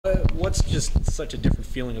What's just such a different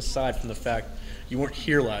feeling aside from the fact you weren't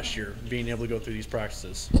here last year, being able to go through these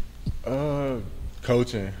practices?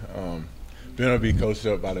 Coaching. Being able to be coached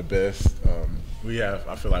up by the best.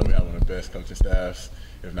 I feel like we have one of the best coaching staffs,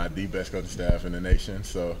 if not the best coaching staff in the nation.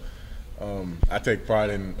 So I take pride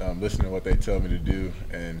in listening to what they tell me to do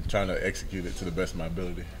and trying to execute it to the best of my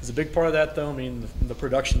ability. Is a big part of that, though? I mean, the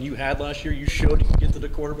production you had last year, you showed you could get to the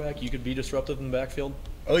quarterback, you could be disruptive in the backfield.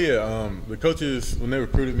 Oh yeah, the coaches, when they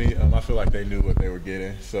recruited me, I feel like they knew what they were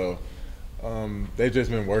getting. So they've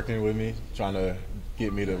just been working with me, trying to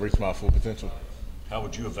get me to reach my full potential. How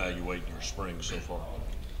would you evaluate your spring so far?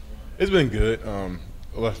 It's been good.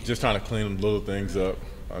 Just trying to clean little things up.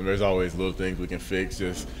 There's always little things we can fix.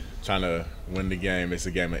 Just trying to win the game. It's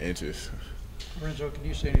a game of inches. Lorenzo, can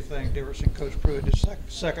you see anything different in Coach Pruitt this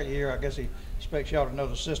second year? I guess he expects y'all to know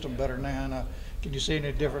the system better now. And, can you see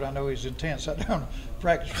any different? I know he's intense out there on the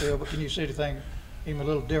practice field, but can you see anything, even a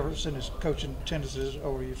little difference in his coaching tendencies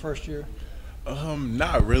over your first year?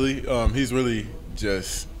 Not really. He's really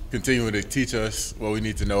just continuing to teach us what we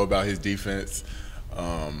need to know about his defense.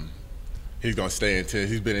 He's going to stay intense.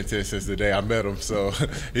 He's been intense since the day I met him, so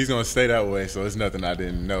he's going to stay that way. So it's nothing I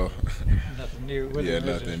didn't know. Nothing new. Yeah,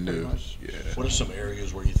 nothing new. Yeah. What are some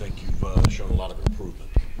areas where you think you've shown a lot of improvement?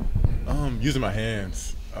 Using my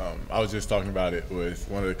hands. I was just talking about it with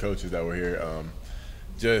one of the coaches that were here.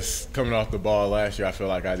 Just coming off the ball last year, I feel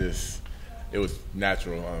like it was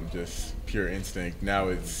natural, just pure instinct. Now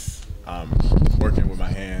it's working with my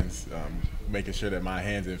hands, making sure that my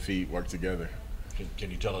hands and feet work together.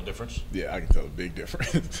 Can you tell a difference? Yeah, I can tell a big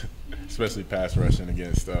difference, especially pass rushing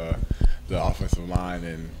against the offensive line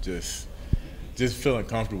and just feeling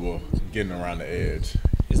comfortable getting around the edge.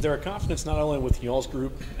 Is there a confidence not only with y'all's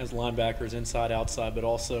group as linebackers, inside, outside, but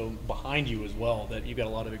also behind you as well, that you've got a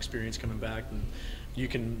lot of experience coming back and you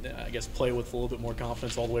can, I guess, play with a little bit more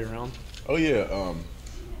confidence all the way around? Oh, yeah.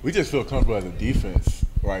 We just feel comfortable as a defense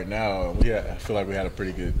right now. I feel like we had a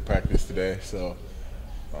pretty good practice today. So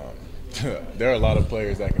there are a lot of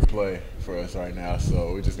players that can play for us right now.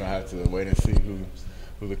 So we're just going to have to wait and see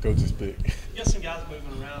who the coaches pick. You got some guys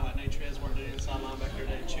moving around, like Nate Trez worked at inside linebacker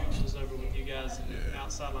today, Chooks was over with you guys and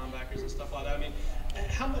outside linebackers and stuff like that. I mean,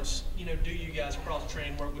 how much, do you guys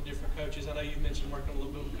cross-train, work with different coaches? I know you mentioned working a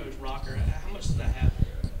little bit with Coach Rocker. How much does that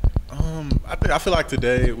happen? I feel like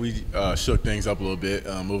today we shook things up a little bit,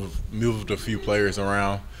 moved a few players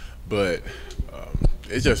around, but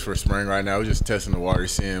it's just for spring right now. We're just testing the water,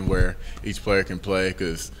 seeing where each player can play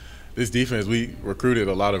because this defense, we recruited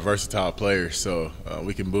a lot of versatile players, so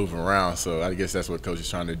we can move around. So I guess that's what Coach is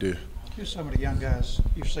trying to do. Who's some of the young guys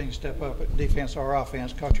you've seen step up at defense or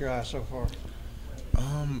offense caught your eye so far?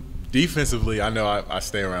 Defensively, I know I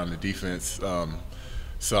stay around the defense.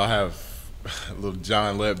 So I have little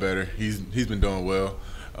John Ledbetter. He's been doing well,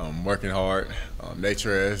 working hard. Nate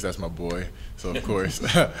Trez, that's my boy. So, of course,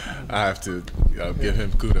 I have to give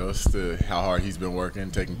him kudos to how hard he's been working,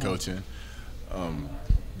 taking coaching.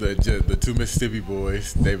 The two Mississippi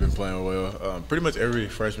boys, they've been playing well. Pretty much every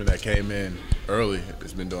freshman that came in early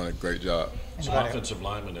has been doing a great job. Some offensive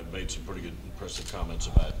linemen have made some pretty good, impressive comments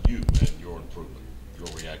about you and your improvement, your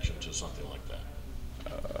reaction to something like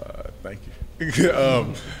that. Thank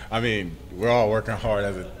you. I mean, we're all working hard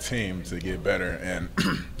as a team to get better, and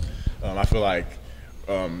I feel like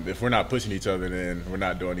if we're not pushing each other, then we're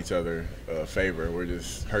not doing each other a favor. We're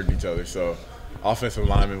just hurting each other. So, offensive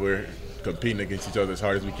linemen, we're competing against each other as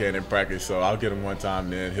hard as we can in practice. So I'll get him one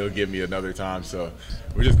time, then he'll give me another time. So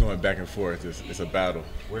we're just going back and forth. It's a battle.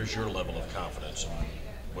 Where's your level of confidence in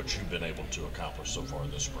what you've been able to accomplish so far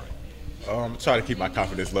this spring? Try to keep my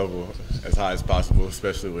confidence level as high as possible,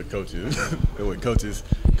 especially with coaches, when coaches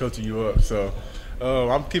coaching you up. So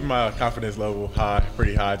I'm keeping my confidence level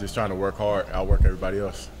pretty high, just trying to work hard, outwork everybody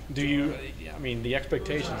else. Do you, the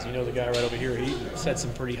expectations, the guy right over here, he said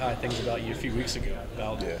some pretty high things about you a few weeks ago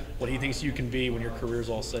about what he thinks you can be when your career's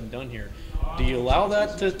all said and done here. Do you allow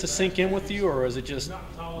that to sink in with you, or is it just,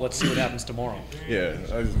 let's see what happens tomorrow? Yeah,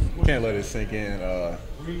 I can't let it sink in.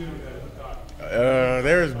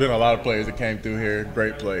 There's been a lot of players that came through here,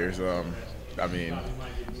 great players.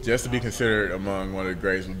 Just to be considered among one of the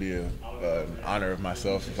greats would be an honor of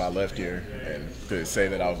myself if I left here and could say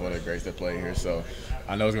that I was one of the greats that played here. So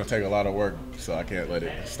I know it's going to take a lot of work, so I can't let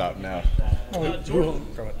it stop now. Jordan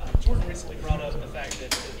recently brought up the fact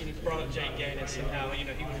that he brought up Jake Gaines and how he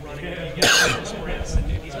was running with you guys in sprints,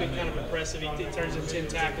 and he's been kind of impressive. He turns in 10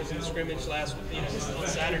 tackles in the scrimmage last on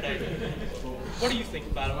Saturday. What do you think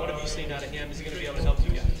about him? What have you seen out of him? Is he going to be able to help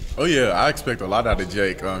you guys? Oh yeah, I expect a lot out of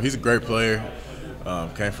Jake. He's a great player.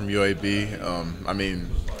 Came from UAB.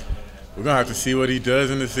 We're gonna have to see what he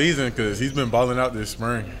does in the season because he's been balling out this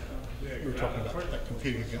spring. we were talking about like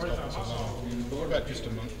competing against offensive line. But what about just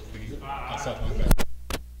among the outside linebackers?